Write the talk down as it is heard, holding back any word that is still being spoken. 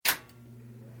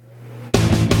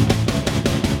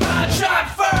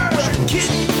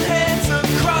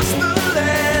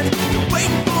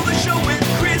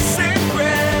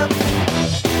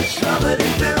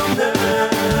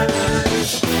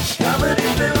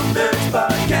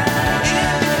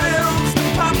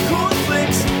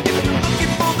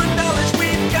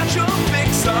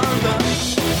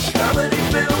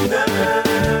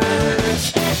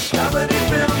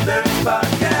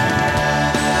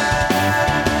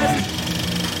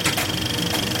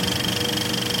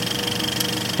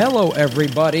Hello,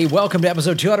 everybody. Welcome to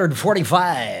episode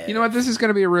 245. You know what? This is going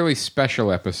to be a really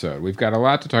special episode. We've got a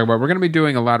lot to talk about. We're going to be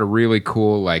doing a lot of really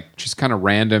cool, like, just kind of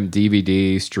random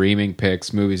DVD, streaming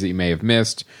picks, movies that you may have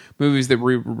missed, movies that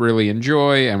we really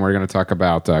enjoy, and we're going to talk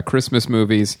about Christmas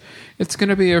movies. It's going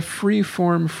to be a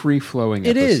free-form, free-flowing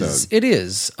episode. It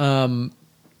is.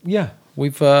 Yeah, we're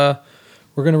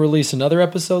going to release another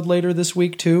episode later this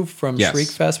week, too, from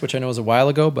Shriekfest, which I know was a while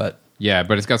ago, but... Yeah,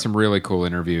 but it's got some really cool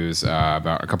interviews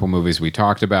about a couple movies we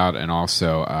talked about, and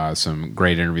also some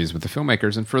great interviews with the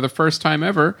filmmakers. And for the first time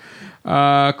ever,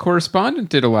 Correspondent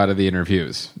did a lot of the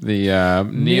interviews. The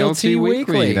Neil T.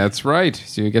 Weekly. That's right.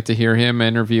 So you get to hear him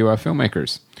interview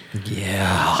filmmakers.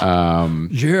 Yeah.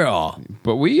 Yeah.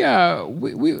 But we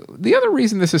the other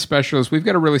reason this is special is we've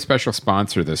got a really special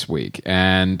sponsor this week.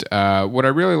 And what I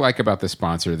really like about this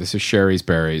sponsor, this is Sherry's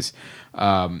Berries.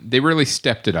 They really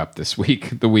stepped it up this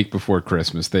week, the week before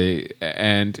Christmas.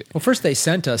 First they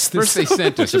sent us a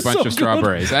bunch of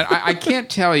strawberries. I can't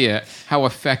tell you how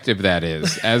effective that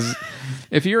is. As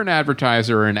if you're an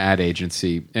advertiser or an ad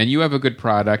agency and you have a good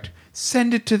product,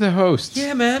 send it to the hosts.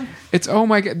 Yeah, man. It's oh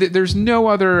my god. There's no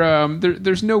other.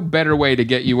 There's no better way to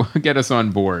get us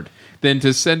on board than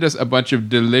to send us a bunch of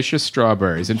delicious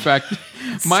strawberries. In fact,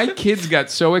 my kids got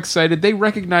so excited they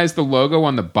recognized the logo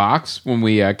on the box when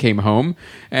we came home,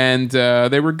 and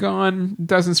they were gone. A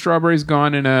dozen strawberries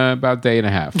gone in about a day and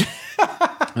a half.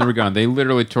 They were gone. They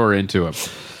literally tore into them.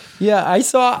 Yeah,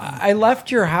 I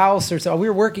left your house, or so we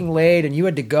were working late, and you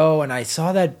had to go, and I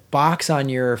saw that box on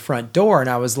your front door, and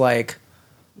I was like,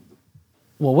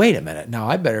 well, wait a minute. Now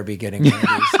I better be getting one of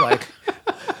these. Like,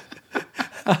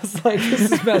 I was like,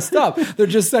 this is messed up. They're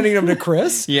just sending them to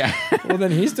Chris? Yeah. Well, then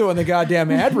he's doing the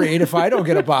goddamn ad read if I don't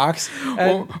get a box.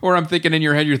 Or I'm thinking in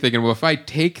your head, you're thinking, well, if I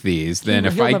take these, then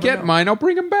if I get mine, I'll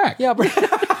bring them back. Yeah,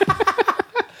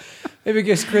 maybe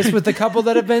just Chris with the couple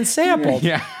that have been sampled.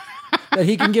 Yeah. That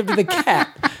he can give to the cat.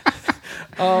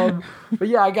 But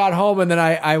yeah, I got home and then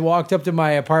I walked up to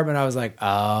my apartment. I was like,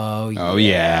 oh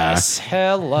yes. Yeah.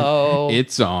 Hello.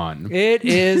 It's on. It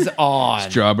is on.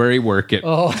 Strawberry work it.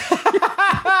 Oh.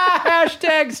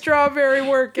 Hashtag strawberry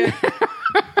work it.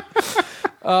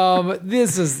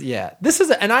 This is,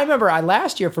 and I remember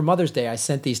last year for Mother's Day, I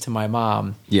sent these to my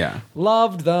mom. Yeah.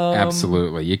 Loved them.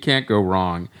 Absolutely. You can't go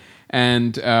wrong.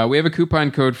 And we have a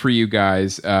coupon code for you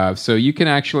guys, so you can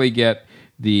actually get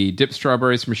the dipped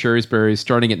strawberries from Sherry's Berries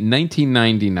starting at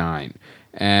 $19.99.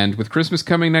 And with Christmas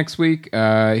coming next week,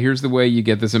 here's the way you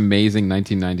get this amazing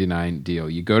 $19.99 deal.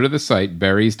 You go to the site,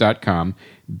 berries.com,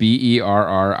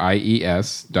 berries.com,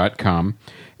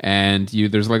 and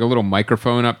there's like a little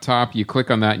microphone up top. You click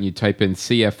on that and you type in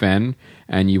CFN,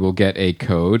 and you will get a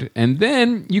code. And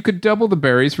then you could double the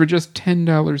berries for just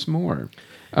 $10 more.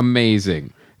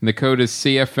 Amazing. And the code is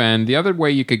CFN. The other way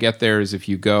you could get there is if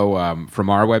you go from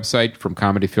our website, from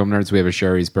Comedy Film Nerds, we have a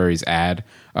Sherry's Berries ad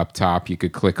up top. You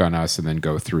could click on us and then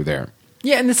go through there.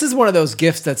 Yeah, and this is one of those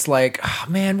gifts that's like, oh,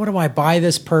 man, what do I buy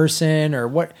this person? Or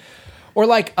what? Or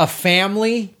like a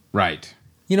family. Right.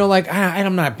 You know, like,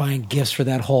 I'm not buying gifts for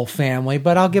that whole family,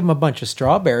 but I'll give them a bunch of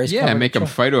strawberries. Yeah, make them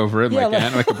fight over it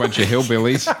like a bunch of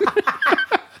hillbillies.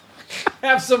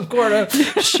 Have some sort of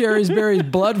Sherry's Berries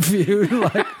blood feud.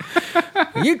 Like,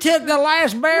 you took the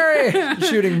last berry.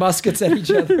 Shooting muskets at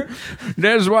each other.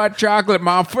 That's white chocolate,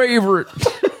 my favorite.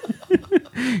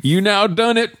 You now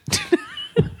done it.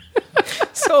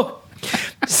 So,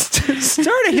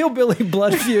 start a hillbilly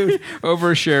blood feud.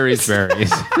 Over Sherry's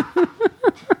Berries.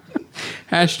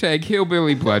 Hashtag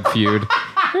hillbilly blood feud.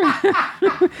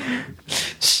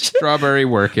 Strawberry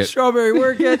work it. Strawberry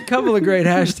work it. Couple of great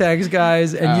hashtags,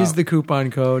 guys, and use the coupon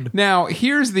code. Now,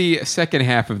 here's the second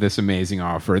half of this amazing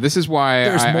offer. This is why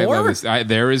I love this.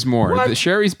 There is more. The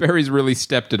Sherry's Berries really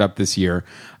stepped it up this year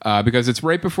because it's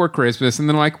right before Christmas, and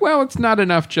they're like, well, it's not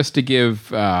enough just to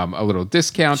give a little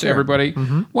discount to everybody.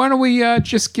 Mm-hmm. Why don't we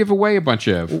just give away a bunch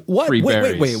of free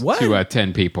berries to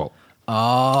 10 people?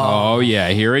 Oh, yeah,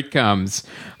 here it comes.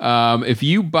 If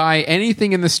you buy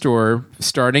anything in the store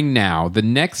starting now, the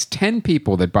next 10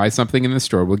 people that buy something in the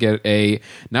store will get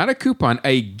not a coupon,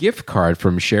 a gift card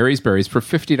from Sherry's Berries for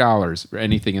 $50 for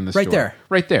anything in the store.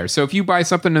 Right there. So if you buy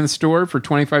something in the store for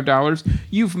 $25,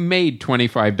 you've made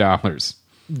 $25.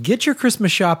 get your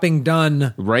Christmas shopping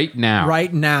done right now.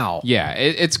 Right now. Yeah,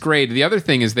 it's great. The other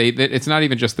thing is it's not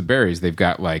even just the berries. They've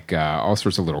got like all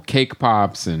sorts of little cake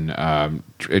pops and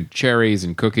cherries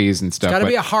and cookies and stuff. It's got to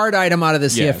be a hard item out of the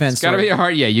CFN. It's got to be a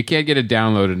hard. Yeah, you can't get a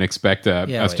download and expect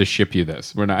us to ship you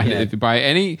this. We're not. If you buy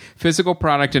any physical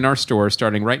product in our store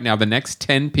starting right now, the next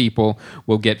 10 people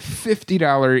will get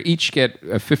 $50. Each get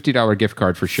a $50 gift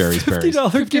card for Sherry's Berries.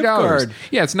 $50 gift card.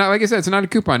 Yeah, it's not, like I said, it's not a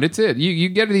coupon. It's it. You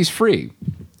get these free.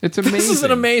 It's amazing. This is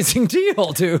an amazing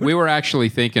deal, dude. We were actually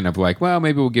thinking of like, well,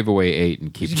 maybe we'll give away 8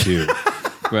 and keep 2.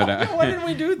 But why didn't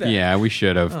we do that? Yeah, we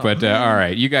should have. All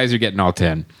right, you guys are getting all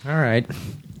 10. All right.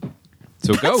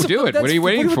 So go do it. What are you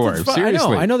waiting for?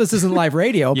 Seriously. I know this isn't live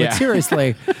radio, but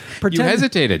seriously. You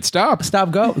hesitated. Stop.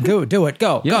 Go. Do it.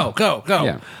 Go. Go.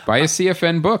 Yeah. Buy a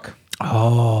CFN book.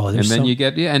 Oh, and then you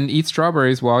get and eat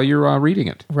strawberries while you're reading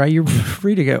it. Right, you're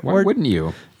reading it. Why wouldn't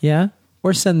you? Yeah.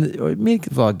 Or make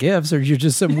gifts, or you're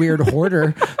just some weird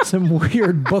hoarder, some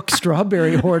weird book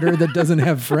strawberry hoarder that doesn't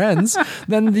have friends.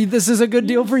 Then this is a good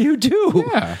deal for you too.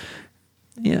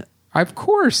 Yeah. Of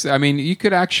course. I mean, you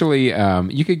could actually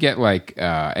you could get like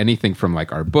anything from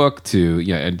like our book to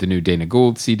the new Dana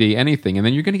Gould CD, anything, and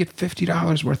then you're going to get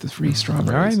 $50 worth of free strawberries.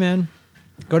 All right, man.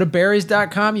 Go to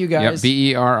berries.com, you guys.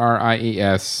 Yep,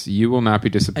 BERRIES. You will not be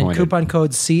disappointed. And coupon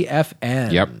code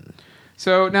CFN. Yep.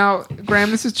 So now,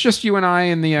 Graham, this is just you and I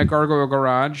in the Gargoyle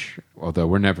Garage, although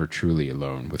we're never truly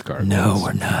alone with gargoyles. No,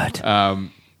 we're not.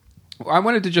 I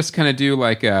wanted to just kind of do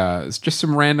like just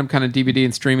some random kind of DVD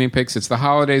and streaming picks. It's the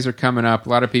holidays are coming up. A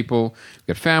lot of people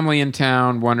got family in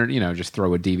town, wanted just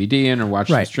throw a DVD in or watch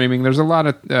some streaming. There's a lot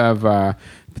of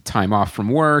time off from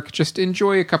work. Just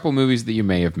enjoy a couple movies that you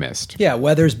may have missed. Yeah,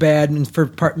 weather's bad, and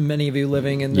for many of you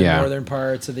living in the northern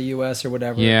parts of the U.S. or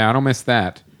whatever. Yeah, I don't miss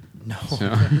that. No.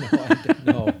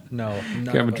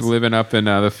 Coming to living up in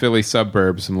the Philly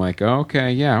suburbs, I'm like, I don't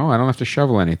have to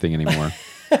shovel anything anymore.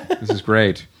 This is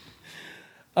great.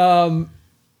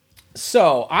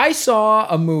 So I saw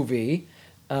a movie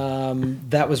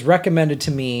that was recommended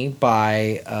to me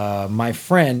by my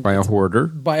friend, by a hoarder,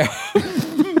 by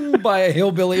a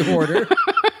hillbilly hoarder.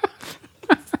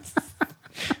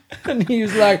 And he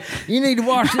was like, you need to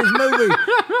watch this movie.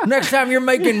 Next time you're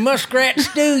making muskrat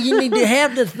stew, you need to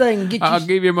have this thing. I'll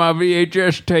give you my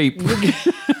VHS tape.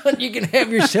 You can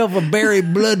have yourself a berry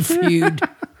blood feud.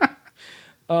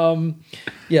 So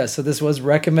this was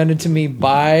recommended to me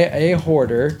by a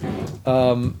hoarder.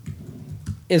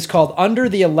 It's called Under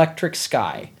the Electric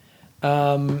Sky.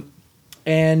 And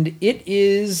it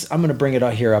is, I'm going to bring it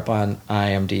out here up on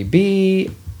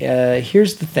IMDb.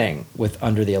 Here's the thing with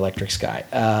Under the Electric Sky.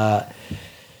 Oh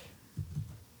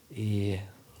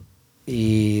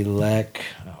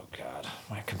God,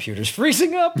 my computer's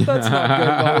freezing up. That's not good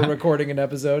while we're recording an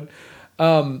episode.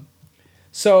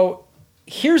 So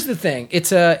here's the thing.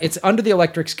 It's Under the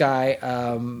Electric Sky.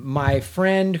 My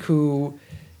friend who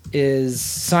is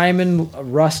Simon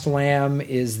Rust Lamb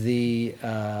is the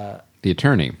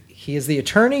attorney. He is the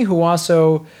attorney who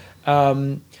also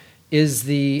is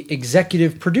the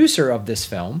executive producer of this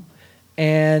film,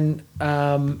 and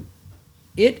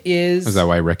it is. Is that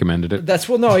why I recommended it?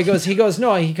 He goes,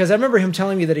 because I remember him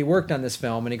telling me that he worked on this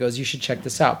film, and he goes, you should check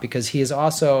this out because he is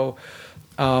also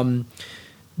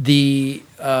the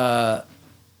I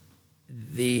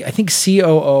think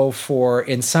COO for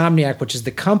Insomniac, which is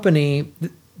the company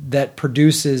that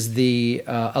produces the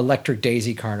Electric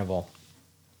Daisy Carnival.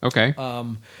 Okay.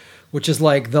 Which is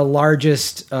like the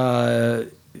largest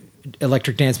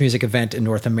electric dance music event in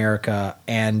North America,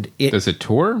 and does it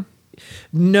tour?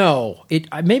 No, it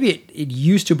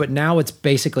used to, but now it's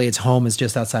basically its home is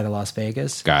just outside of Las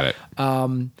Vegas. Got it.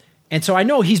 And so I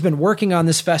know he's been working on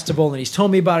this festival, and he's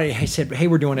told me about it. He said, "Hey,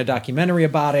 we're doing a documentary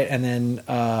about it," and then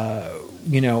I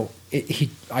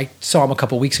saw him a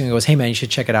couple weeks ago. And he goes, "Hey, man, you should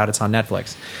check it out. It's on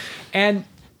Netflix," and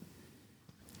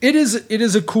it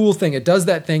is a cool thing. It does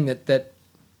that thing that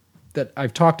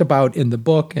I've talked about in the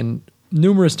book and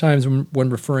numerous times when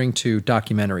referring to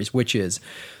documentaries, which is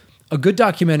a good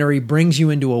documentary brings you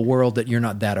into a world that you're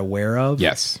not that aware of.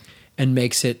 Yes. And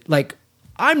makes it like,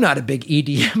 I'm not a big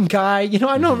EDM guy.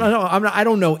 I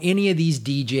don't know any of these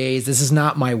DJs. This is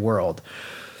not my world.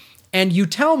 And you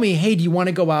tell me, hey, do you want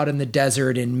to go out in the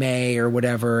desert in May or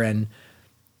whatever and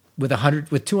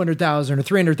with 200,000 or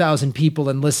 300,000 people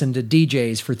and listen to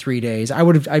DJs for 3 days?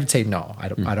 I'd say no. I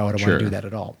don't want to do that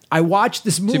at all. I watched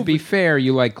this movie. To be fair,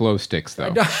 you like glow sticks,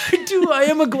 though. I do. I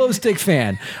am a glow stick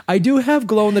fan. I do have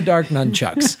glow in the dark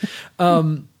nunchucks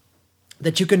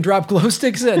that you can drop glow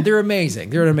sticks in. They're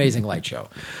amazing. They're an amazing light show.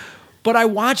 But I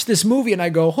watched this movie and I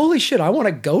go, holy shit! I want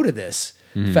to go to this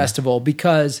festival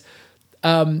because,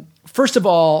 first of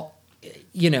all,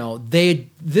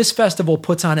 this festival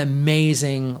puts on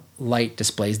amazing light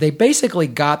displays. They basically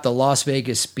got the Las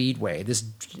Vegas Speedway,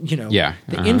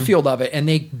 the infield of it, and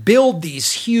they build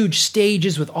these huge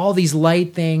stages with all these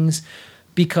light things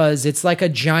because it's like a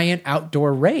giant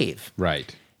outdoor rave.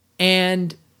 Right.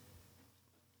 And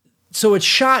so it's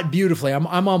shot beautifully.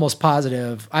 I'm almost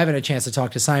positive. I haven't had a chance to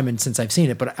talk to Simon since I've seen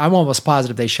it, but I'm almost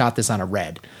positive they shot this on a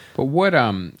red. But what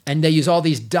and they use all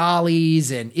these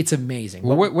dollies, and it's amazing.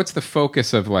 Well, what's the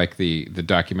focus of like the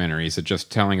documentary? Is it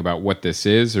just telling about what this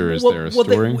is, or is there a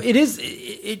story?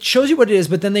 It shows you what it is,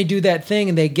 but then they do that thing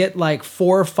and they get like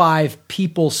 4 or 5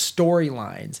 people's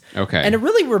storylines. Okay, and it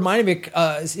really reminded me.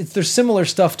 There's similar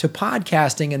stuff to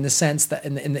podcasting in the sense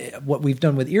that what we've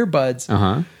done with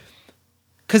earbuds.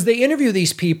 Because they interview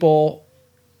these people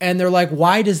and they're like,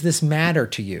 why does this matter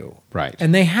to you? Right.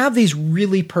 And they have these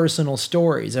really personal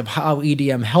stories of how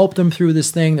EDM helped them through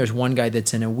this thing. There's one guy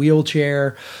that's in a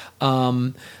wheelchair.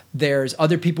 There's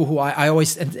other people who I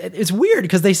always, and it's weird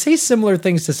because they say similar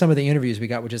things to some of the interviews we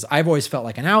got, which is I've always felt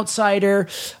like an outsider,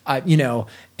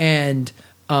 and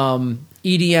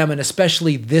EDM and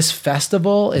especially this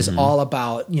festival is all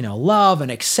about, love and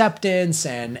acceptance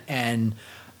and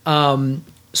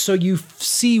so you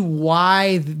see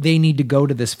why they need to go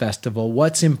to this festival,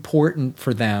 what's important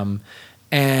for them,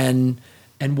 and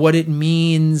what it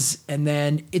means, and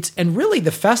then really the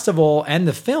festival and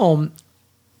the film,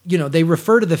 they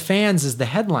refer to the fans as the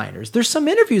headliners. There's some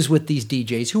interviews with these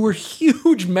DJs who were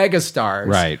huge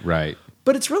megastars, right.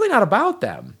 But it's really not about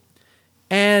them,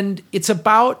 and it's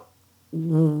about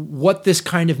what this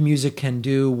kind of music can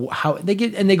do, how they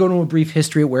go into a brief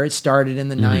history of where it started in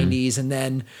the 90s, and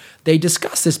then they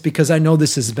discuss this because I know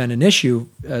this has been an issue.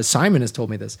 Simon has told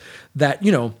me this, that,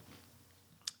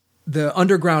 the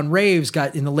underground raves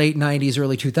in the late 90s,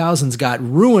 early 2000s got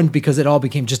ruined because it all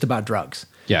became just about drugs.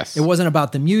 Yes. It wasn't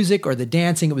about the music or the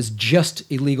dancing. It was just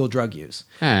illegal drug use.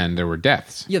 And there were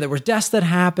deaths. Yeah, there were deaths that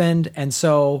happened. And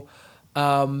so...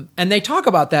 and they talk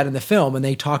about that in the film, and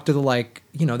they talk to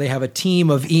they have a team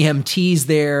of EMTs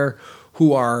there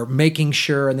who are making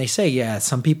sure, and they say,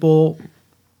 some people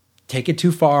take it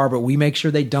too far, but we make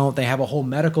sure they don't. They have a whole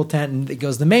medical tent, and it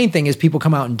goes, the main thing is people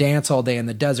come out and dance all day in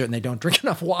the desert and they don't drink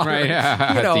enough water. Right,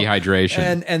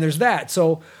 dehydration. And there's that.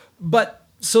 So the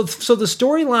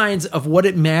storylines of what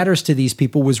it matters to these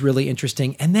people was really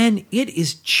interesting. And then it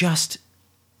is just...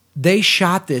 They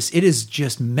shot this. It is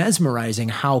just mesmerizing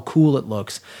how cool it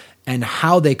looks and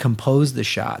how they compose the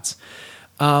shots.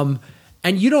 And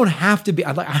you don't have to be,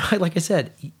 like I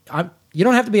said, you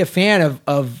don't have to be a fan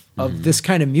of this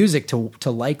kind of music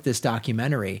to like this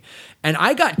documentary. And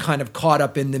I got kind of caught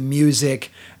up in the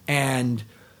music and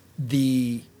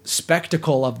the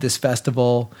spectacle of this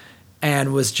festival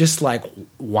and was just like,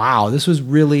 wow, this was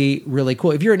really, really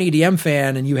cool. If you're an EDM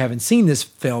fan and you haven't seen this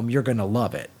film, you're going to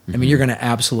love it. I mean, you're going to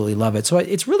absolutely love it. So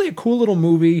it's really a cool little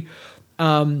movie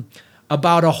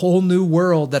about a whole new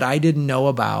world that I didn't know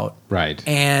about. Right.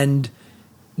 And,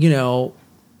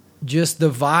 just the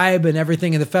vibe and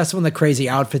everything in the festival and the crazy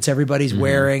outfits everybody's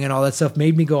wearing and all that stuff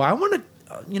made me go, I want to,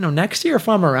 next year if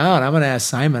I'm around, I'm going to ask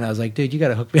Simon. I was like, dude, you got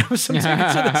to hook me up with some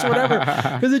tickets to this, whatever.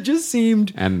 Because it just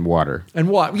seemed... And water.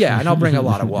 Yeah, and I'll bring a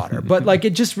lot of water. But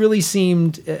it just really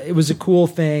seemed, it was a cool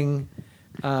thing.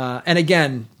 And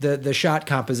again, the shot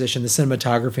composition, the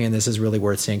cinematography in this is really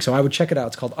worth seeing. So I would check it out.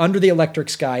 It's called Under the Electric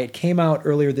Sky. It came out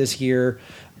earlier this year.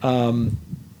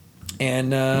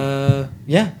 It's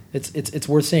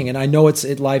worth seeing. And I know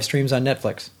it live streams on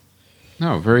Netflix.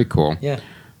 Oh, very cool. Yeah.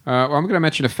 Well, I'm going to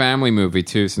mention a family movie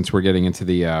too, since we're getting into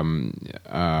the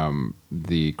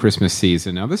Christmas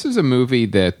season. Now, this is a movie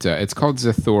that it's called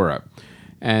ZATHURA,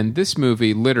 and this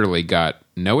movie literally got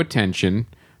no attention,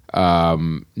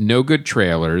 no good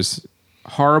trailers,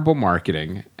 horrible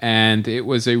marketing, and it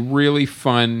was a really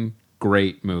fun,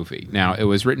 great movie. Now, it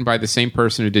was written by the same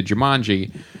person who did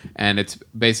Jumanji, and it's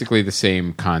basically the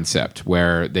same concept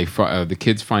where the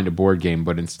kids find a board game,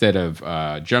 but instead of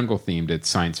jungle themed, it's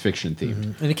science fiction themed.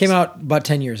 Mm-hmm. And it came out about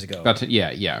 10 years ago. About 10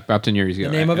 years ago.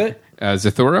 The name of it?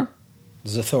 ZATHURA.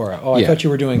 ZATHURA. Oh, I thought you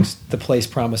were doing The Place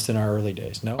Promised in Our Early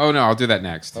Days. No? Oh, no, I'll do that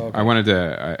next. Okay. I wanted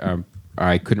to...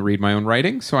 I couldn't read my own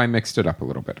writing, so I mixed it up a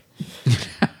little bit.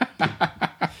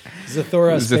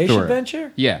 ZATHURA Space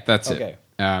Adventure? Yeah, that's it.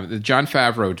 Jon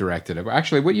Favreau directed it.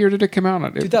 Actually, what year did it come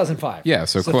out? 2005. Yeah,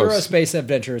 so close. ZATHURA Space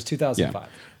Adventure is 2005.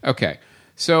 Yeah. Okay.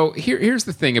 So here's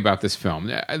the thing about this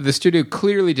film. The studio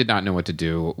clearly did not know what to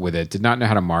do with it, did not know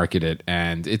how to market it,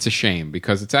 and it's a shame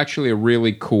because it's actually a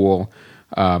really cool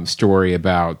story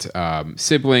about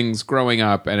siblings growing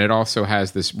up, and it also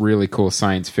has this really cool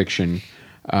science fiction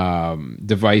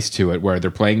device to it where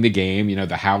they're playing the game.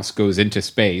 The house goes into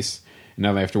space,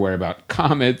 Now they have to worry about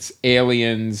comets,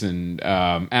 aliens, and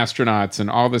astronauts, and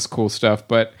all this cool stuff.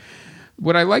 But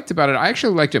what I liked about it, I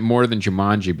actually liked it more than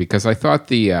Jumanji because I thought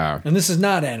the... and this is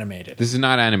not animated. This is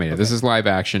not animated. Okay. This is live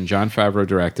action. Jon Favreau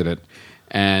directed it.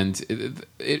 And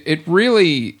it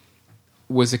really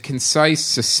was a concise,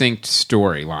 succinct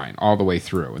storyline all the way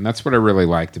through. And that's what I really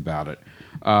liked about it.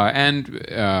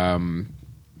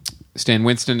 Stan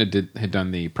Winston had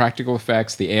done the practical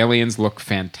effects. The aliens look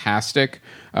fantastic,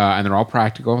 and they're all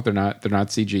practical. They're not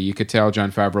CG. You could tell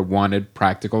Jon Favreau wanted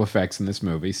practical effects in this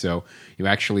movie, so you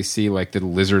actually see like the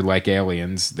lizard-like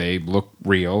aliens. They look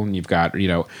real, and you've got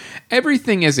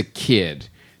everything as a kid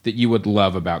that you would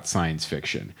love about science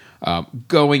fiction.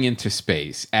 Going into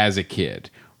space as a kid.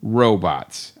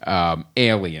 Robots,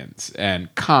 aliens,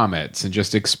 and comets, and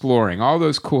just exploring. All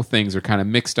those cool things are kind of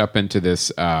mixed up into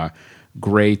this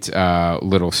great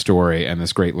little story and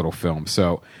this great little film.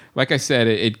 So, like I said,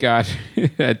 it got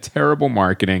terrible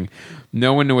marketing.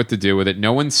 No one knew what to do with it.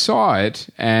 No one saw it,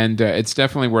 and it's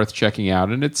definitely worth checking out.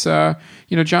 And it's, Jon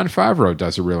Favreau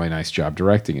does a really nice job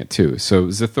directing it, too. So,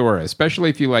 Zathura, especially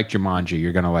if you like Jumanji,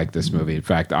 you're going to like this movie. In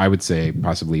fact, I would say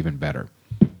possibly even better.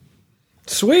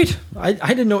 Sweet. I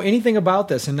didn't know anything about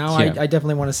this, and now I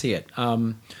definitely want to see it.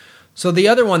 So the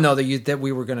other one, though, that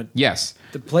we were going to... Yes.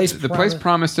 The Place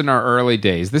Promised in Our Early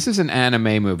Days. This is an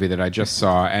anime movie that I just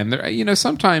saw, and there,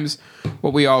 sometimes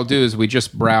what we all do is we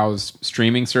just browse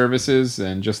streaming services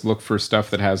and just look for stuff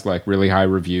that has like really high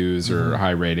reviews or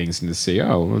high ratings and to see,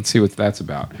 let's see what that's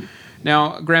about.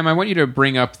 Now, Graham, I want you to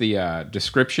bring up the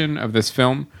description of this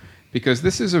film, because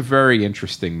this is a very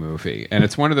interesting movie, and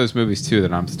it's one of those movies, too,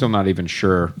 that I'm still not even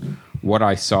sure what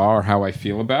I saw or how I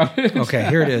feel about it. Okay,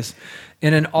 here it is.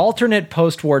 In an alternate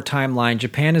post-war timeline,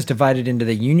 Japan is divided into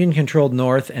the Union-controlled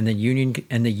North and the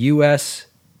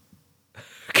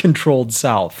U.S.-controlled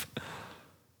South.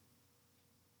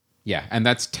 Yeah, and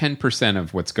that's 10%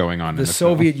 of what's going on in the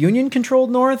Soviet film.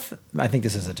 Union-controlled North? I think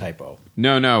this is a typo.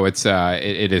 No, it's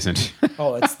it isn't.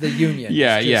 Oh, it's the Union.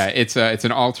 It's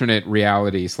an alternate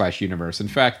reality / universe. In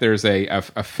fact, there's a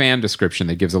fan description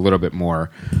that gives a little bit more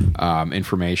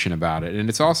information about it, and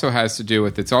it also has to do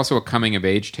with it's also a coming of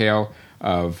age tale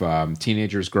of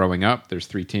teenagers growing up. There's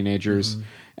 3 teenagers. Mm-hmm.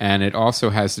 And it also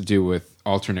has to do with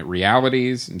alternate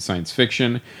realities and science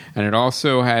fiction. And it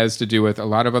also has to do with a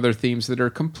lot of other themes that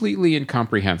are completely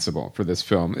incomprehensible for this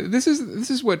film. This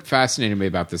is what fascinated me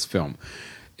about this film.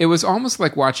 It was almost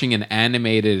like watching an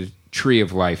animated Tree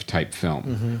of Life type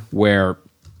film, where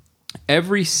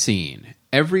every scene,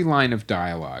 every line of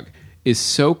dialogue is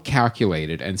so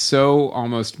calculated and so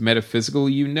almost metaphysical,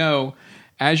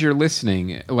 as you're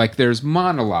listening, like there's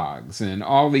monologues and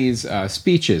all these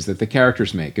speeches that the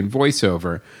characters make and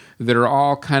voiceover that are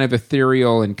all kind of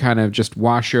ethereal and kind of just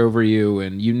wash over you,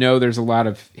 and there's a lot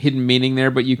of hidden meaning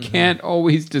there, but you can't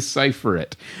always decipher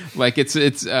it. Like it's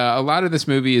a lot of this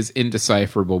movie is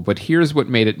indecipherable, but here's what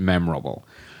made it memorable.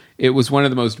 It was one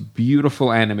of the most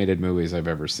beautiful animated movies I've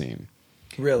ever seen.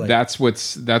 Really? That's what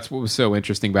was so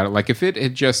interesting about it. Like if it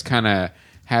had just kind of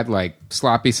had like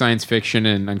sloppy science fiction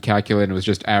and uncalculated and it was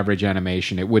just average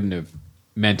animation, it wouldn't have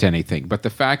meant anything. But the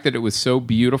fact that it was so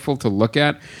beautiful to look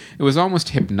at, it was almost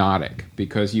hypnotic,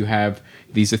 because you have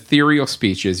these ethereal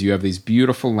speeches, you have these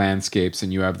beautiful landscapes,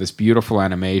 and you have this beautiful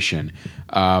animation.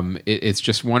 It's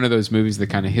just one of those movies that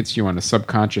kind of hits you on a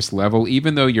subconscious level,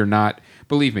 even though you're not,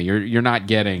 believe me, you're not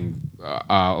getting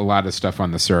a lot of stuff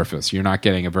on the surface. You're not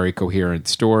getting a very coherent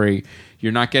story.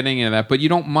 You're not getting into that, but you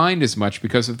don't mind as much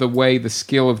because of the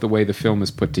skill of the way the film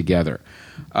is put together.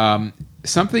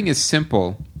 Something as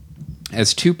simple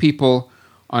as 2 people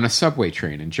on a subway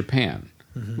train in Japan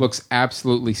looks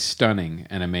absolutely stunning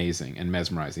and amazing and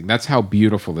mesmerizing. That's how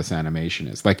beautiful this animation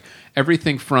is. Like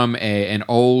everything from an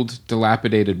old,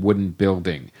 dilapidated wooden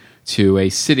building to a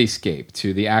cityscape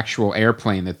to the actual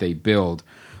airplane that they build.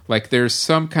 Like there's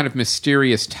some kind of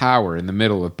mysterious tower in the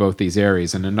middle of both these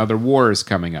areas, and another war is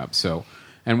coming up.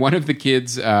 And one of the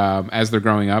kids, as they're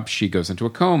growing up, she goes into a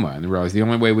coma, and they realize the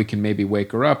only way we can maybe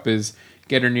wake her up is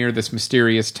get her near this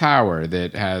mysterious tower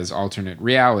that has alternate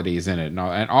realities in it,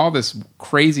 and all this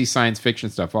crazy science fiction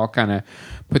stuff all kind of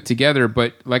put together.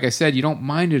 But like I said, you don't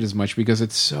mind it as much because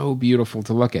it's so beautiful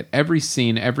to look at. Every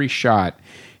scene, every shot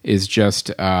is just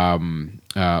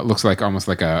looks like almost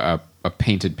like a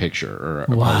painted picture or a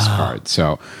postcard.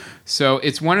 So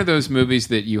it's one of those movies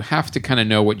that you have to kind of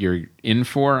know what you're in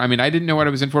for. I mean, I didn't know what I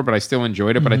was in for, but I still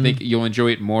enjoyed it. But I think you'll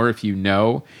enjoy it more if you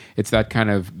know it's that kind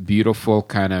of beautiful,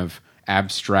 kind of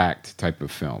abstract type of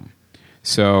film.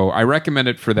 So I recommend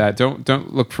it for that.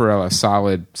 Don't look for a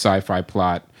solid sci-fi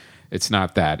plot. It's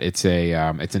not that. It's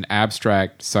an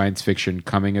abstract science fiction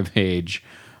coming of age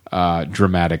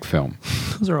dramatic film.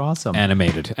 Those are awesome.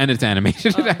 Animated. And it's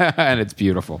animated. And it's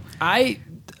beautiful. I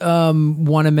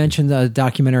want to mention the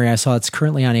documentary I saw. It's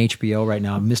currently on HBO right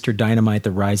now, Mr. Dynamite,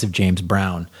 The Rise of James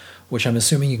Brown, which I'm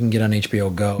assuming you can get on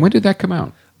HBO Go. When did that come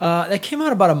out? That came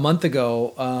out about a month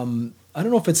ago. I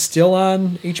don't know if it's still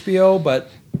on HBO, but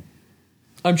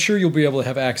I'm sure you'll be able to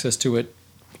have access to it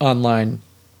online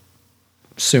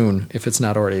soon if it's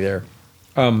not already there.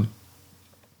 So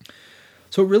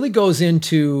it really goes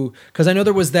into, because I know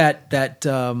there was that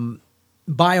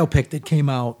biopic that came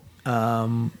out,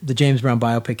 the James Brown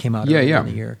biopic came out earlier in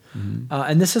the year. Mm-hmm.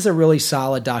 And this is a really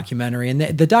solid documentary. And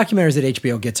the documentaries that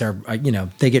HBO gets are,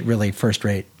 they get really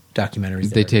first-rate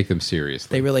documentaries. They take them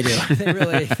seriously. They really do.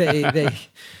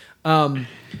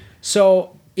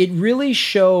 So it really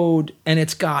showed, and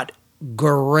it's got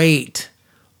great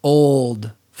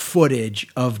old footage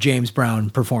of James Brown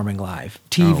performing live.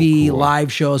 TV, cool.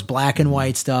 Live shows, black and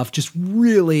white stuff, just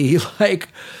really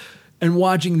and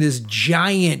watching this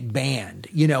giant band,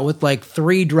 with like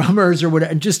 3 drummers or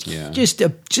whatever, and just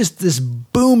this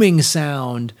booming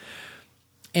sound.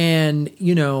 And,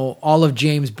 all of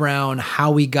James Brown,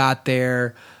 how he got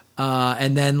there,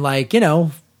 and then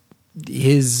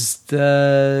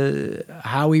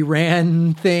how he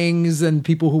ran things, and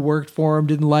people who worked for him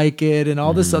didn't like it, and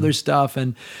all this other stuff.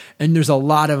 And there's a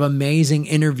lot of amazing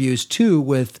interviews too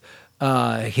with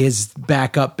his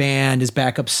backup band, his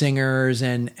backup singers,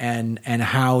 and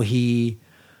how he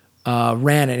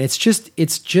ran it. It's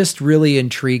just really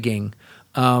intriguing.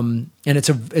 And it's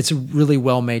a really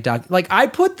well made doc. Like I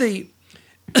put these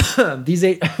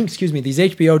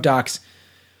HBO docs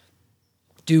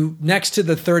do next to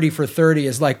the 30 for 30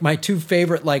 is like my 2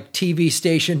 favorite TV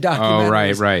station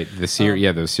documentaries. Oh, right. The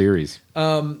series, those series.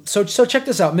 So check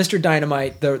this out, Mr.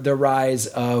 Dynamite, the rise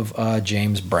of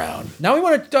James Brown. Now we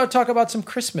want to talk about some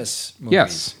Christmas movies.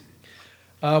 Yes.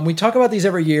 We talk about these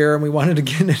every year, and we wanted to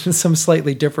get into some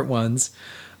slightly different ones.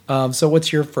 So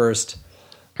what's your first?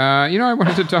 I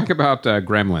wanted to talk about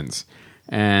Gremlins.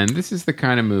 And this is the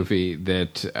kind of movie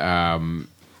that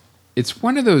it's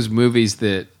one of those movies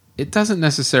that it doesn't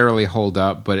necessarily hold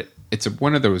up, but it's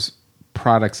one of those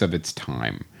products of its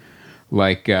time.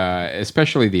 Like,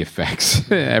 especially the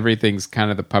effects. Everything's kind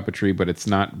of the puppetry, but it's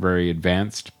not very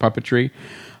advanced puppetry.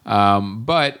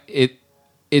 But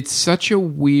it's such a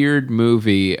weird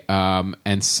movie,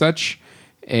 and such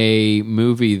a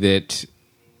movie that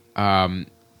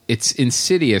it's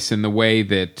insidious in the way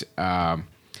that I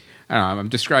don't know, I'm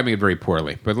describing it very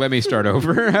poorly, but let me start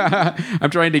over.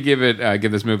 I'm trying to give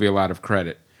this movie a lot of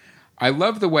credit. I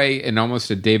love the way, in almost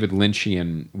a David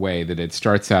Lynchian way, that it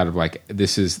starts out of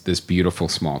this is this beautiful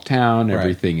small town,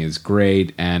 everything is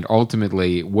great, and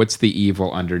ultimately, what's the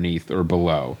evil underneath or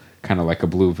below? Kind of like a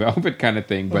Blue Velvet kind of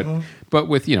thing, but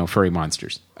with furry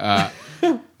monsters.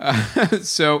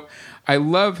 So I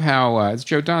love how it's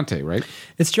Joe Dante, right?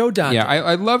 It's Joe Dante. Yeah,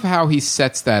 I love how he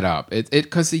sets that up.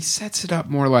 Because he sets it up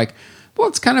more like, well,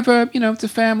 it's kind of it's a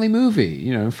family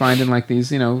movie. Finding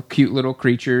these cute little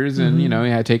creatures, and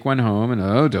you take one home,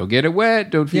 and don't get it wet,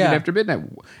 don't feed it after midnight.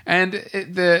 And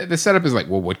the setup is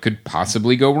well, what could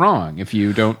possibly go wrong if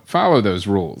you don't follow those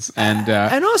rules?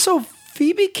 And also,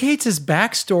 Phoebe Cates'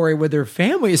 backstory with her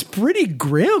family is pretty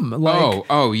grim.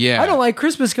 Oh yeah. I don't like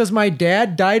Christmas because my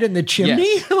dad died in the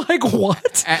chimney. Yes.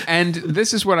 What? And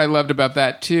this is what I loved about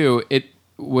that too.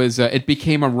 It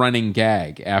became a running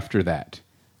gag after that.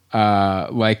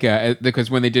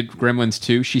 Because when they did Gremlins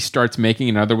 2, she starts making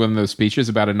another one of those speeches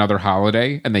about another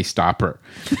holiday, and they stop her.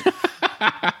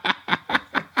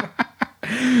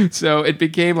 So it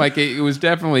became it was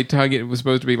definitely it was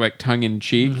supposed to be tongue in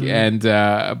cheek, and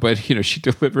but she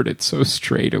delivered it so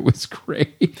straight, it was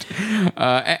great.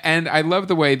 And I love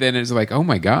the way then it's oh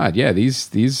my god, yeah,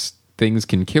 these things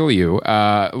can kill you.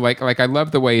 I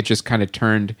love the way it just kind of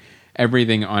turned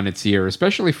everything on its ear,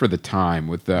 especially for the time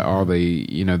with all the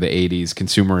the 80s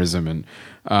consumerism. And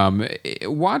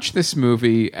watch this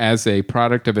movie as a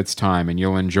product of its time, and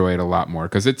you'll enjoy it a lot more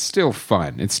because it's still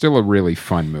fun. It's still a really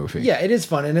fun movie. Yeah, it is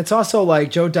fun, and it's also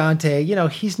Joe Dante.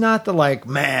 He's not the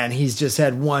man. He's just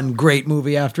had one great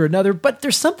movie after another. But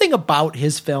there's something about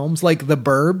his films, like The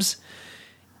Burbs,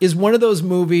 is one of those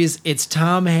movies. It's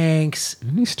Tom Hanks.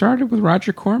 And he started with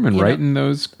Roger Corman writing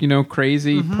those,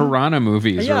 crazy piranha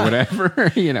movies or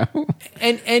whatever,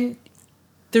 And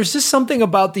there's just something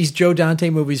about these Joe Dante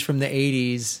movies from the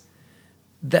 80s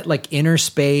that Inner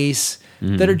Space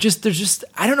that are just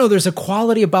I don't know, there's a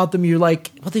quality about them. You're well,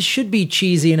 this should be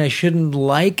cheesy and I shouldn't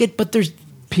like it, but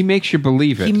he makes you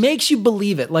believe it. He makes you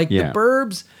believe it. The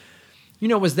Burbs,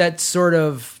 was that sort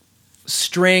of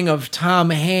string of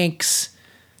Tom Hanks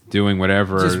doing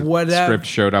whatever script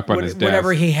showed up on his desk.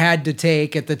 Whatever he had to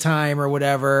take at the time or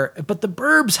whatever. But The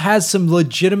Burbs has some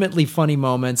legitimately funny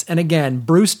moments. And again,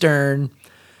 Bruce Dern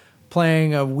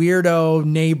playing a weirdo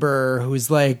neighbor who's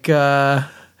like,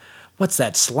 what's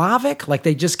that, Slavic? Like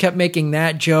they just kept making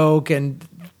that joke, and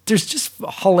there's just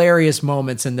hilarious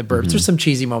moments in The Burbs. There's some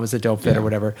cheesy moments that don't fit or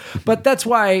whatever. But that's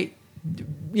why,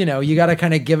 you know, you got to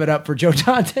kind of give it up for Joe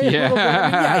Dante a little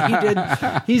bit.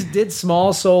 Yeah, he did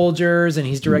Small Soldiers, and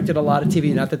he's directed a lot of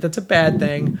TV. Not that that's a bad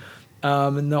thing.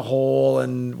 And The Hole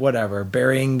and whatever,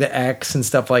 Burying the X and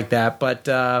stuff like that. But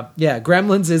yeah,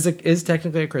 Gremlins is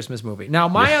technically a Christmas movie. Now,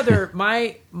 my other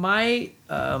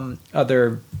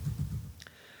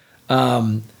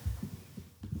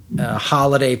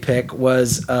holiday pick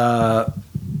was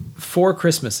Four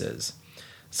Christmases.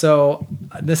 So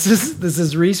this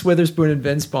is Reese Witherspoon and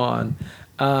Vince Vaughn,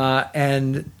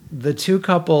 and the two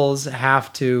couples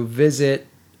have to visit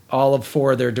all of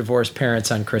four of their divorced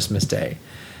parents on Christmas Day.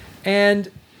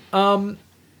 And, you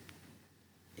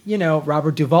know,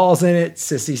 Robert Duvall's in it,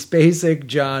 Sissy Spacek,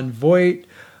 Jon Voight,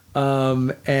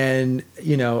 and,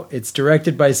 you know, it's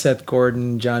directed by Seth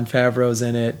Gordon, Jon Favreau's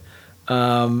in it.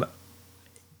 I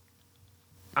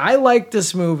like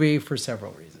this movie for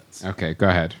several reasons. Okay, go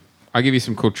ahead. I'll give you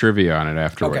some cool trivia on it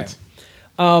afterwards.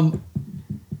 Okay.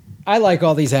 I like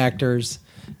all these actors.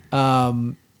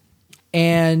 And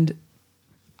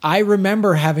I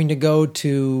remember having to go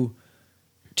to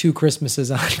two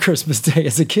Christmases on Christmas Day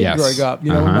as a kid growing up.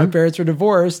 You know, when my parents were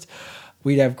divorced,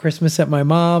 we'd have Christmas at my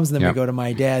mom's, and then we'd go to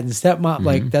my dad and stepmom.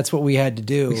 Like, that's what we had to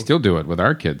do. We still do it with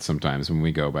our kids sometimes when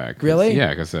we go back. Really?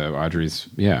 Yeah, because Audrey's,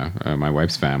 my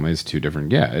wife's family is two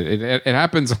different. Yeah, it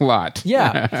happens a lot.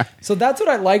 Yeah. So that's what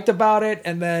I liked about it.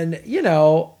 And then, you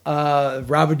know,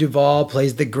 Robert Duvall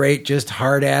plays the great, just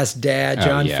hard-ass dad.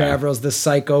 Jon Favreau's the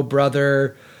psycho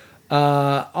brother.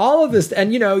 All of this,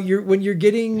 and you know, when you're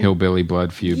getting hillbilly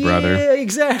blood feud brother. Yeah,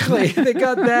 exactly. They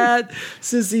got that.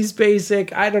 Sissy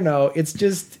Spacek. I don't know. It's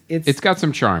got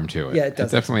some charm to it. Yeah, it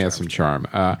does. It definitely has some charm.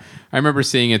 I remember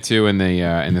seeing it too in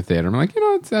the theater. I'm like, you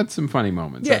know, it's had some funny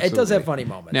moments. Yeah, absolutely. It does have funny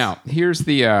moments. Now, here's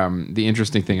the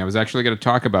interesting thing. I was actually going to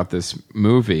talk about this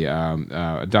movie,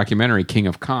 a documentary, King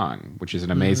of Kong, which is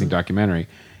an amazing documentary.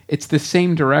 It's the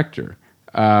same director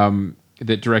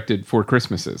that directed Four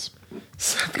Christmases.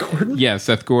 Seth Gordon? Yeah,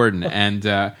 Seth Gordon. And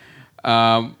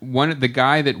the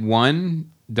guy that won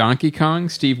Donkey Kong,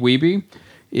 Steve Wiebe,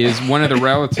 is one of the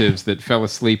relatives that fell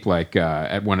asleep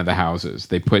at one of the houses.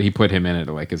 He put him in it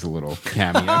like as a little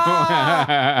cameo.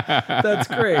 That's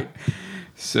great.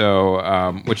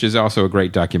 So, which is also a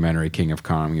great documentary, King of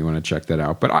Kong. You want to check that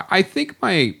out. But I think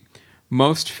my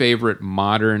most favorite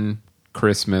modern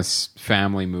Christmas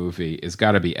family movie is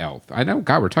got to be Elf. I know,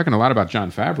 God, we're talking a lot about Jon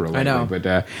Favreau lately, I know. but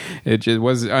it just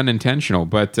was unintentional.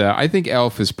 But I think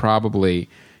Elf is probably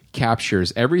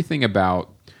captures everything about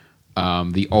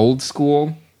the old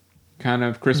school kind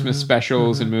of Christmas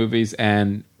specials and movies,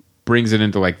 and brings it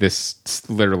into like this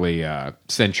literally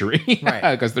century,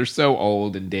 because they're so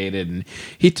old and dated. And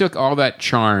he took all that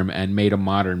charm and made a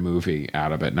modern movie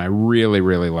out of it. And I really,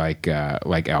 really like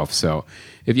Elf. So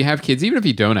if you have kids, even if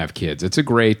you don't have kids, it's a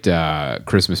great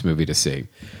Christmas movie to see.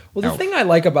 Well, the thing I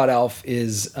like about Elf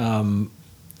is the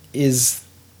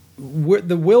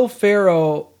Will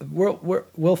Ferrell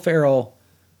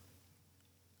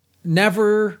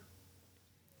never,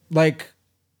 like,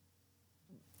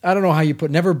 I don't know how you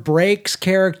put it, never breaks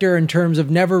character in terms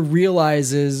of never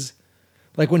realizes,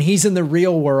 like when he's in the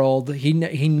real world,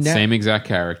 same exact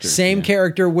character,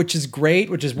 character, which is great,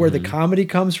 which is where the comedy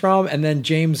comes from. And then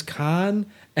James Caan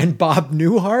and Bob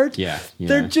Newhart,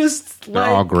 they're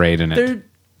all great in it.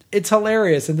 It's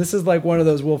hilarious, and this is like one of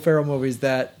those Will Ferrell movies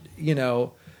that, you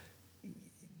know,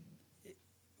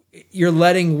 you're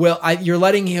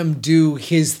letting him do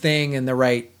his thing in the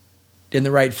right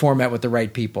format with the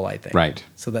right people, I think. Right.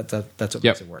 So that's what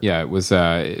makes it work. Yeah, it was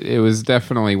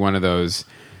definitely one of those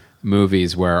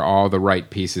movies where all the right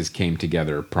pieces came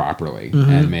together properly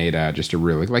and made just a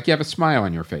really, like, you have a smile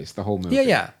on your face the whole movie.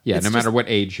 Yeah. No matter what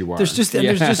age you are. There's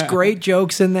just great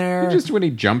jokes in there. Just when he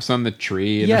jumps on the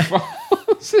tree and it falls.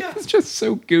 It's just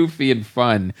so goofy and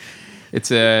fun.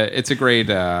 It's a great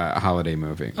holiday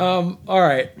movie. All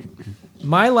right.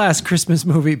 My last Christmas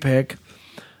movie pick,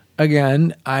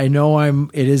 again, I know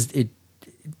it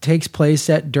takes place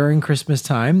during Christmas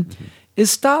time,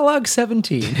 is Stalag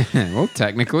 17. Well,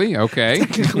 technically, okay.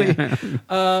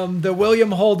 The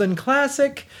William Holden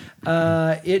classic.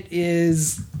 It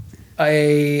is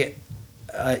a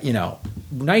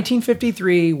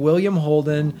 1953 William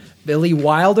Holden. Billy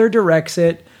Wilder directs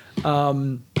it.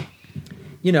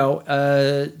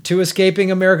 two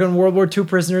escaping American World War II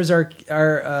prisoners are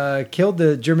killed.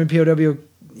 The German POW,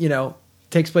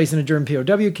 takes place in a German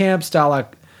POW camp. Stalag,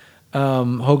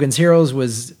 Hogan's Heroes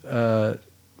was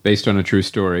based on a true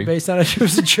story. Based on it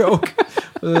was a joke.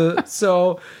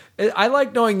 So I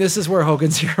like knowing this is where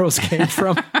Hogan's Heroes came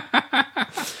from.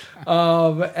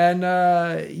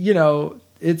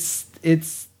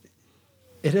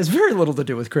 It has very little to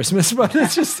do with Christmas, but I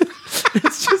just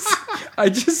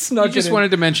snuck it in. You just wanted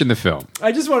to mention the film.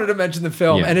 I just wanted to mention the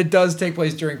film, and it does take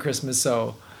place during Christmas,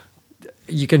 so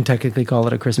you can technically call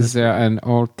it a Christmas. Is there an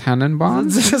old Tannenbaum?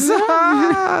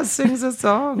 Sings a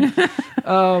song.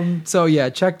 So yeah,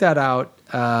 check that out.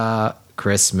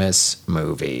 Christmas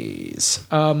movies.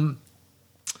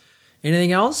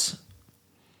 Anything else?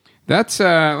 That's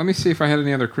let me see if I had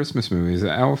any other Christmas movies.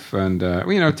 Elf and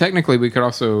technically we could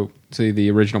also see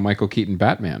the original Michael Keaton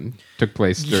Batman took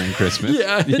place during Christmas.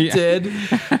 Yeah, it did.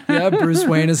 Yeah, Bruce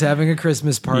Wayne is having a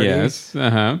Christmas party. Yes.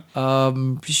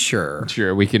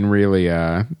 Sure. We can really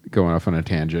go off on a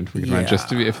tangent. We can find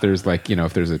just if there's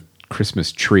if there's a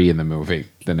Christmas tree in the movie,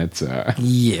 then it's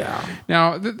yeah.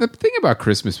 Now the thing about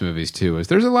Christmas movies too is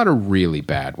there's a lot of really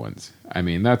bad ones. I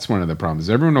mean, that's one of the problems.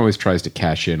 Everyone always tries to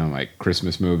cash in on like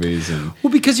Christmas movies, and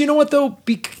because you know what though,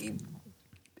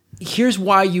 here's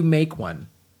why you make one.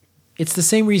 It's the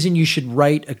same reason you should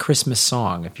write a Christmas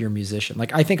song if you're a musician.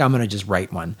 Like I think I'm going to just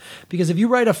write one, because if you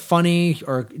write a funny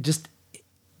or just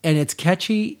and it's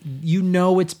catchy,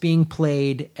 it's being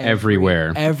played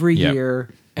everywhere, every year,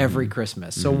 every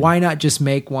Christmas. So why not just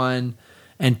make one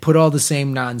and put all the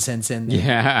same nonsense in there?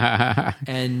 Yeah.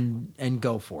 and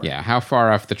go for it. Yeah. How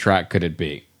far off the track could it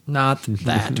be? Not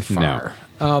that far.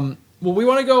 No. Well, we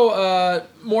want to go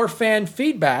more fan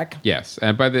feedback. Yes,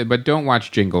 but don't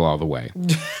watch Jingle All the Way.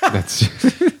 That's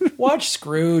watch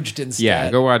Scrooged instead.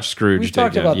 Yeah, go watch Scrooged. We've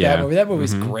talked about that movie. That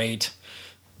movie's great.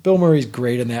 Bill Murray's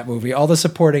great in that movie. All the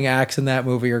supporting acts in that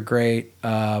movie are great.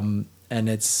 And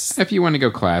it's if you want to go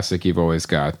classic, you've always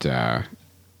got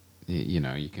you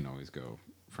can always go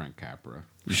Frank Capra.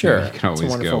 Sure, you can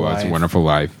always go It's a Wonderful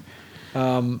Life.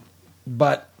 Or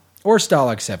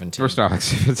Stalag 17. Or Stalag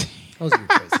 17. Those are your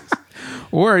choices.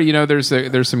 Or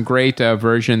there's some great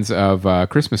versions of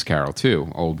Christmas Carol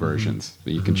too, old versions.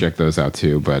 You can check those out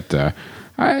too. But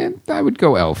I would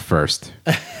go Elf first.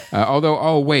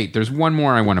 Although, wait, there's one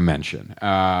more I want to mention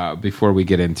before we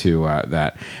get into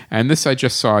that. And this I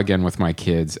just saw again with my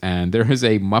kids. And there is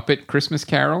a Muppet Christmas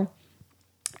Carol.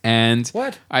 And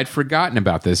what? I'd forgotten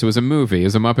about this. It was a movie. It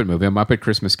was a Muppet movie, a Muppet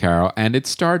Christmas Carol. And it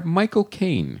starred Michael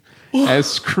Caine as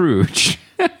Scrooge.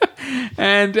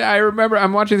 And I remember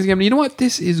I'm watching this game. You know what?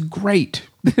 This is great.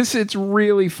 It's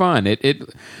really fun.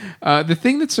 The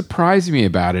thing that surprised me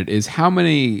about it is how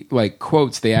many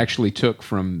quotes they actually took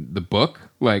from the book,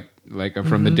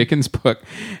 from the Dickens book.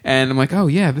 And I'm like, oh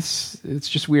yeah, it's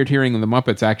just weird hearing the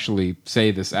Muppets actually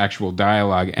say this actual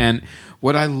dialogue. And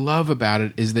what I love about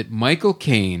it is that Michael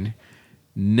Caine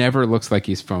never looks like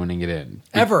he's phoning it in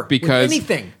ever, because with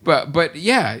anything. But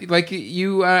yeah,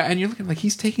 you and you're looking like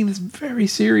he's taking this very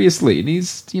seriously, and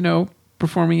he's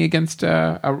performing against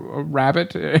a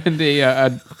rabbit and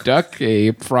a duck,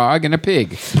 a frog, and a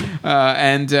pig,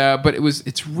 but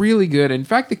it's really good. In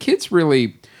fact, the kids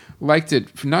really liked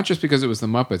it, not just because it was the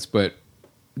Muppets, but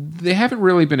they haven't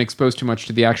really been exposed too much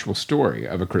to the actual story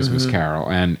of A Christmas Carol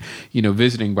and,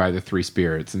 visiting by the three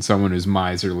spirits and someone who's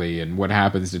miserly and what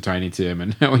happens to Tiny Tim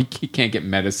and how he can't get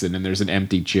medicine and there's an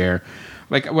empty chair.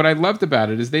 What I loved about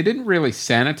it is they didn't really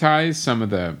sanitize some of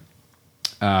the,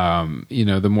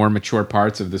 the more mature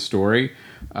parts of the story.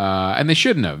 And they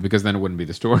shouldn't have, because then it wouldn't be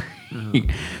the story.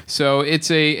 So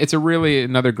it's a really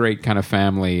another great kind of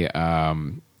family,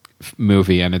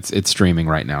 movie, and it's streaming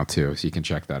right now too, so you can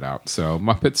check that out. So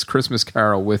Muppets Christmas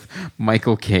Carol with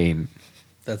Michael Caine.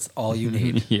 That's all you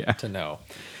need to know.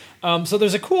 So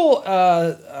there's a cool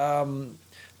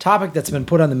topic that's been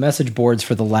put on the message boards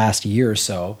for the last year or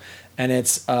so, and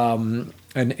it's an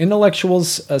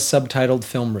intellectuals subtitled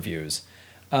film reviews,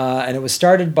 and it was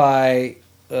started by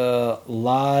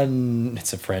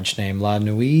it's a French name, La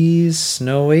Nuise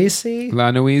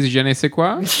Je ne sais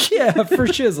quoi? Yeah, for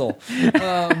shizzle.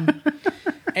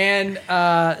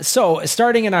 So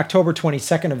starting in October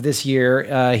 22nd of this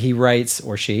year, he writes,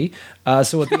 or she,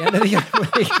 so at the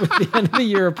end of the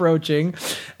year approaching,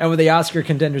 and with the Oscar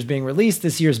contenders being released,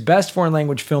 this year's best foreign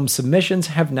language film submissions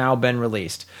have now been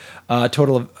released. A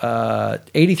total of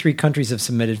 83 countries have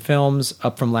submitted films,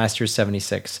 up from last year's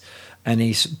 76. And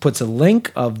he puts a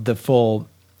link of the full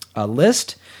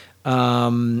list.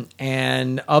 And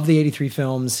of the 83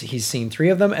 films, he's seen 3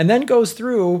 of them. And then goes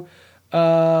through...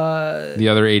 the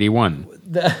other 81.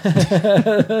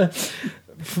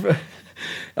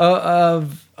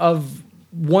 of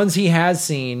ones he has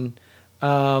seen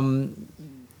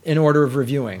in order of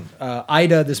reviewing.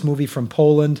 Ida, this movie from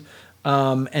Poland,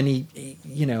 and he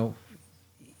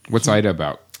What's Ida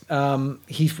about?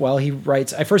 He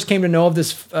writes, I first came to know of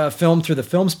this film through the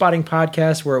Film Spotting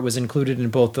podcast, where it was included in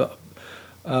both the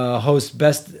host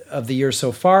Best of the Year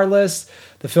So Far list.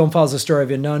 The film follows the story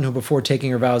of a nun who, before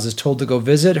taking her vows, is told to go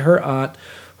visit her aunt,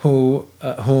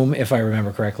 whom, if I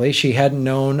remember correctly, she hadn't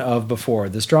known of before.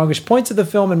 The strongest points of the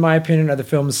film, in my opinion, are the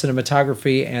film's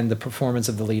cinematography and the performance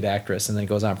of the lead actress, and then it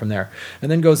goes on from there.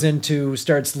 And then goes into,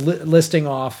 starts listing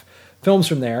off films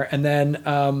from there, and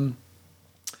then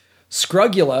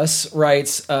Scrugulus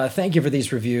writes, thank you for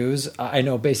these reviews. I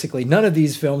know basically none of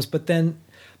these films, but then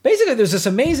basically there's this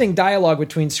amazing dialogue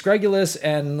between Scrugulus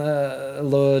and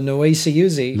Le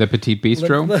Noisy. Le Petit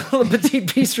Bistro? Le Petit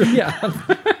Bistro, yeah.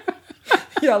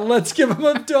 Yeah, let's give him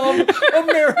a dumb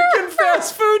American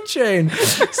fast food chain.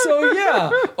 So yeah,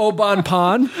 Au Bon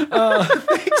Pain.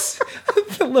 Thanks,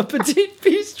 Le Petit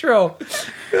Bistro.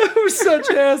 We're such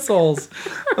assholes.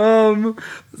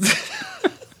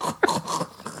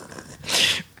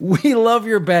 We love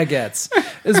your baguettes,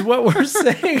 is what we're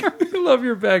saying. We love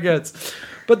your baguettes.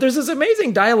 But there's this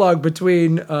amazing dialogue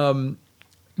between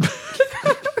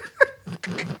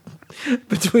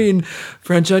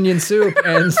French onion soup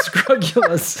and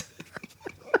Scrugulus.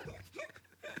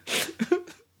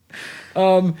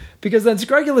 Because then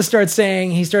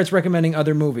Scrugulus starts recommending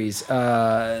other movies.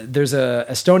 There's a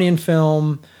Estonian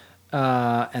film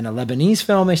and a Lebanese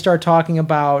film they start talking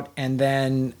about, and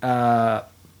then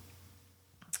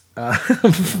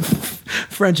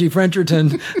Frenchie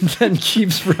Frencherton then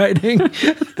keeps writing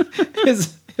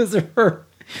his or her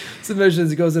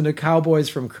submissions. It goes into Cowboys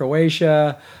from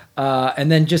Croatia, and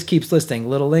then just keeps listing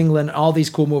Little England, all these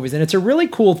cool movies. And it's a really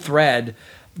cool thread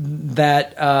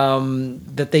that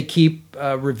that they keep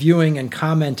reviewing and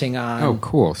commenting on. Oh,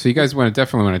 cool. So you guys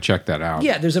definitely want to check that out.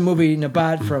 Yeah, there's a movie,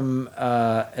 Nabat, from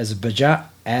Azerbaijan?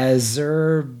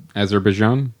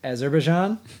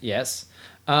 Yes.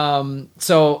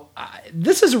 So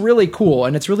this is really cool,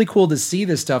 and it's really cool to see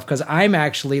this stuff because I'm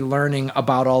actually learning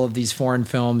about all of these foreign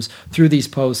films through these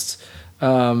posts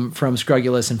from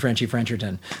Scrugulus and Frenchie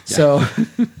Frencherton. Yeah.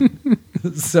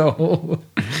 So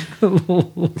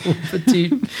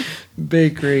Petite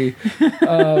Bakery.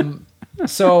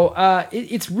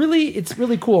 It's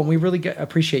really cool, and we really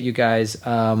appreciate you guys.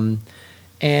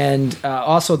 And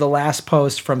also the last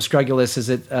post from Scrugulus is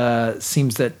it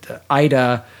seems that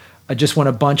Ida just won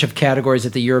a bunch of categories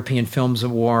at the European Films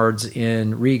Awards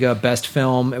in Riga: Best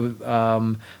Film,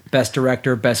 Best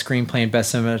Director, Best Screenplay, and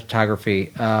Best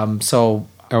Cinematography.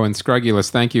 And Scrugulus,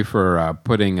 thank you for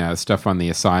putting stuff on the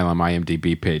Asylum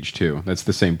IMDb page too. That's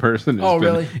the same person who's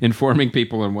been informing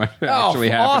people on what actually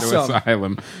happened to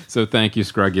Asylum. So thank you,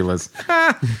 Scrugulus.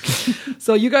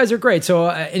 So you guys are great. So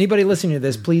anybody listening to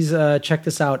this, please check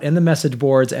this out in the message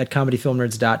boards at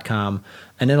comedyfilmnerds.com.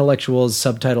 And Intellectuals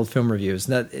subtitled film reviews.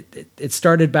 Now, it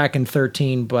started back in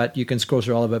 2013, but you can scroll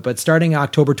through all of it. But starting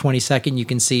October 22nd, you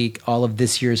can see all of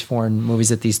this year's foreign movies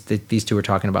that these two are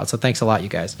talking about. So thanks a lot, you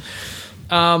guys.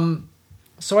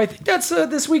 So I think that's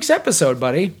this week's episode,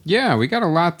 buddy. Yeah, we got a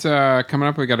lot coming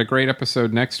up. We got a great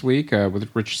episode next week with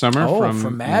Rich Sommer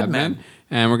from Mad Men.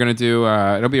 And we're going to do,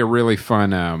 it'll be a really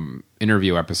fun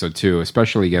interview episode too,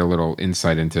 especially get a little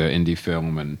insight into indie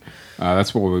film. And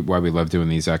that's why we love doing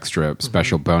these extra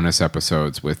special bonus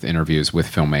episodes with interviews with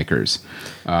filmmakers.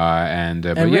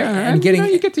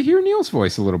 You get to hear Neil's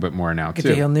voice a little bit more now too. Get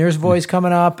to hear Neil's voice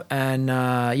coming up. And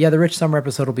the Rich Sommer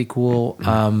episode will be cool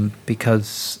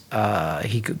because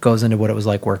he goes into what it was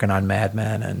like working on Mad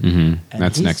Men. And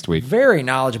that's next week. Very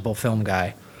knowledgeable film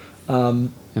guy.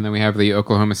 And then we have the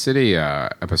Oklahoma City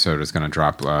episode is going to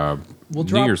drop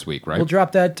New Year's week, right? We'll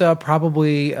drop that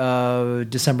probably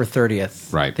December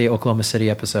 30th. Right. The Oklahoma City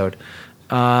episode.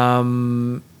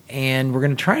 And we're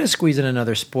going to try to squeeze in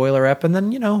another spoiler ep, and then,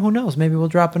 who knows? Maybe we'll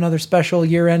drop another special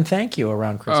year-end thank you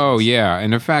around Christmas. Oh, yeah.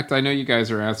 And in fact, I know you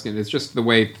guys are asking, it's just the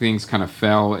way things kind of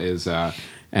fell is...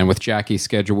 and with Jackie's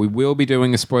schedule, we will be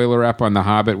doing a spoiler up on The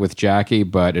Hobbit with Jackie,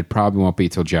 but it probably won't be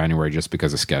till January just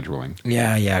because of scheduling.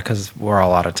 Yeah, because we're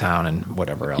all out of town and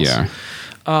whatever else. Yeah.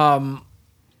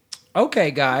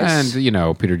 Okay, guys.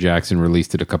 And, Peter Jackson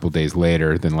released it a couple days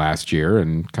later than last year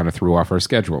and kind of threw off our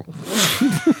schedule.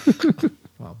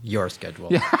 Well, your schedule.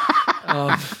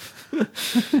 Yeah.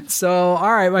 So,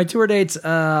 all right, my tour dates.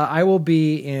 I will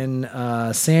be in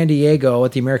San Diego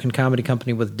at the American Comedy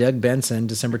Company with Doug Benson,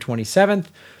 December 27th,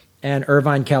 and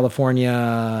Irvine, California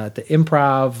at the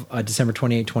Improv, December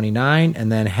 28, 29, and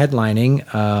then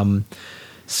headlining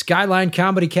Skyline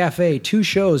Comedy Cafe, 2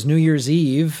 shows New Year's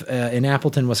Eve in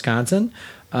Appleton, Wisconsin.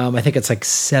 I think it's like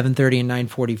 7:30 and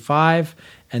 9:45.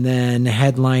 And then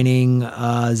headlining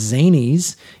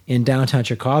Zanies in downtown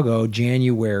Chicago,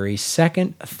 January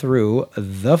 2nd through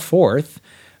the 4th.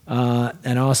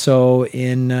 And also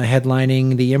in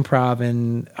headlining the Improv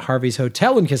in Harvey's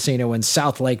Hotel and Casino in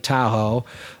South Lake Tahoe.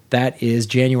 That is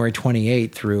January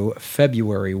 28th through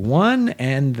February 1.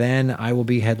 And then I will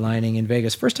be headlining in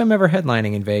Vegas. First time ever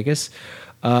headlining in Vegas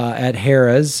at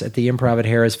Harrah's, at the Improv at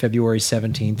Harrah's, February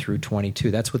 17th through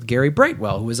 22. That's with Gary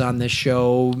Brightwell, who was on this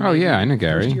show. Oh, yeah, I know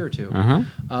Gary. First year or two.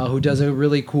 Who does a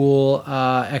really cool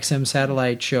XM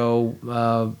satellite show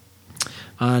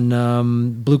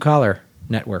on Blue Collar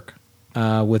Network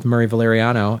with Murray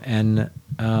Valeriano and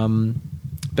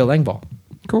Bill Engvall.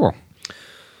 Cool.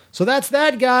 So that's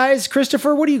that, guys.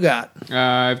 Christopher, what do you got?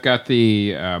 I've got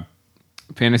the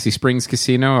Fantasy Springs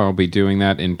Casino. I'll be doing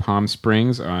that in Palm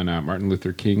Springs on Martin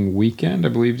Luther King weekend, I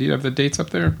believe. Do you have the dates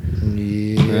up there?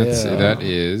 Yeah. That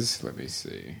is, let me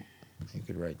see. You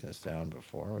could write this down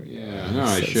before. Yeah, no,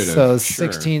 I should have. So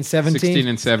 16, 17? 16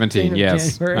 and 17,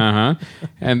 yes.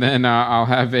 And then I'll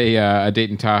have a date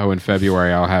in Tahoe in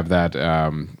February. I'll have that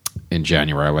in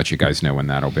January. I'll let you guys know when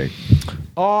that'll be.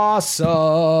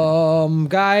 Awesome.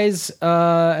 Guys,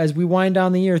 as we wind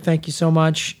down the year, thank you so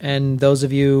much. And those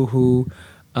of you who,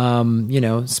 spend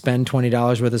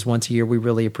 $20 with us once a year, we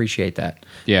really appreciate that.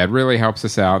 Yeah, it really helps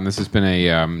us out. And this has been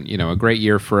a great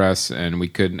year for us. And we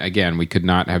could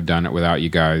not have done it without you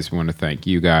guys. We want to thank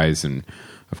you guys and,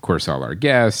 of course, all our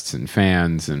guests and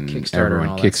fans and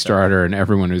Kickstarter and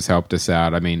everyone who's helped us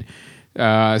out. I mean,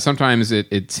 sometimes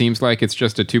it seems like it's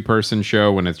just a 2-person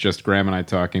show when it's just Graham and I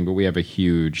talking, but we have a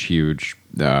huge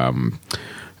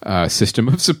system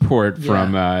of support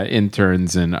from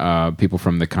interns and people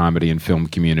from the comedy and film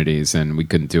communities, and we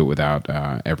couldn't do it without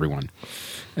everyone.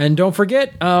 And don't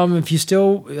forget, if you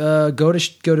still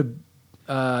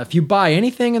if you buy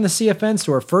anything in the CFN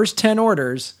store, first 10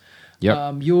 orders,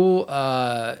 you'll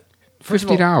 $50.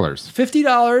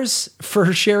 $50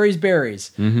 for Sherry's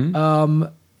Berries.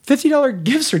 $50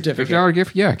 gift certificate.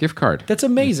 $50 gift card. That's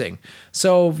amazing.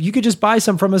 So you could just buy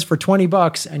some from us for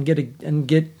 $20 and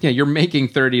get. Yeah, you're making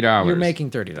 $30. You're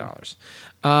making $30.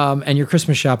 And your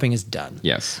Christmas shopping is done.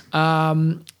 Yes.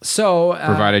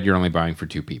 Provided you're only buying for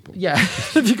 2 people. Yeah.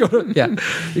 If you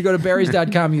go to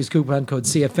berries.com, use coupon code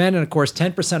CFN, and of course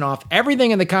 10% off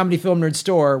everything in the Comedy Film Nerd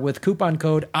store with coupon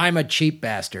code I'm a cheap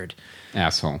bastard.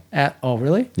 Asshole. Oh,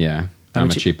 really? Yeah. I'm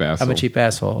a cheap asshole. I'm a cheap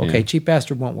asshole. Okay, cheap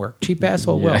bastard won't work. Cheap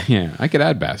asshole will. Yeah, I could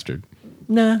add bastard.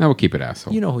 Nah. No, we'll keep it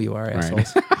asshole. You know who you are,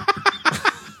 assholes.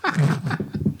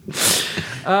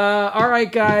 All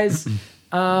right, guys.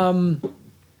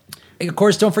 Of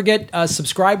course, don't forget,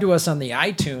 subscribe to us on the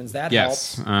iTunes. That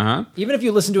helps. Even if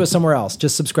you listen to us somewhere else,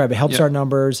 just subscribe. It helps our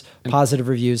numbers. Positive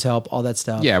reviews help, all that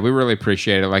stuff. Yeah, we really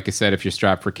appreciate it. Like I said, if you're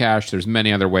strapped for cash, there's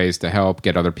many other ways to help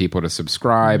get other people to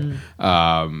subscribe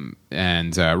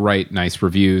and write nice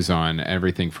reviews on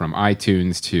everything from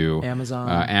iTunes to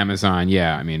Amazon.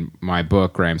 Yeah, I mean, my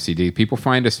book, Graham CD, people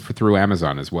find us through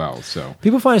Amazon as well. So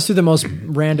people find us through the most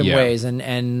random ways,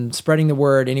 and spreading the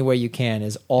word any way you can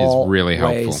is really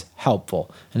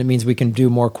helpful. And it means we can do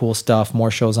more cool stuff,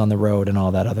 more shows on the road, and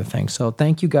all that other thing. So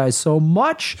thank you guys so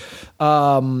much.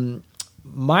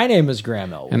 My name is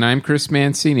Graham Elwood. And I'm Chris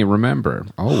Mancini. Remember,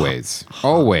 always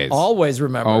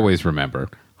remember.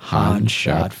 Han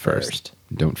shot first.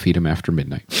 Don't feed him after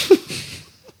midnight.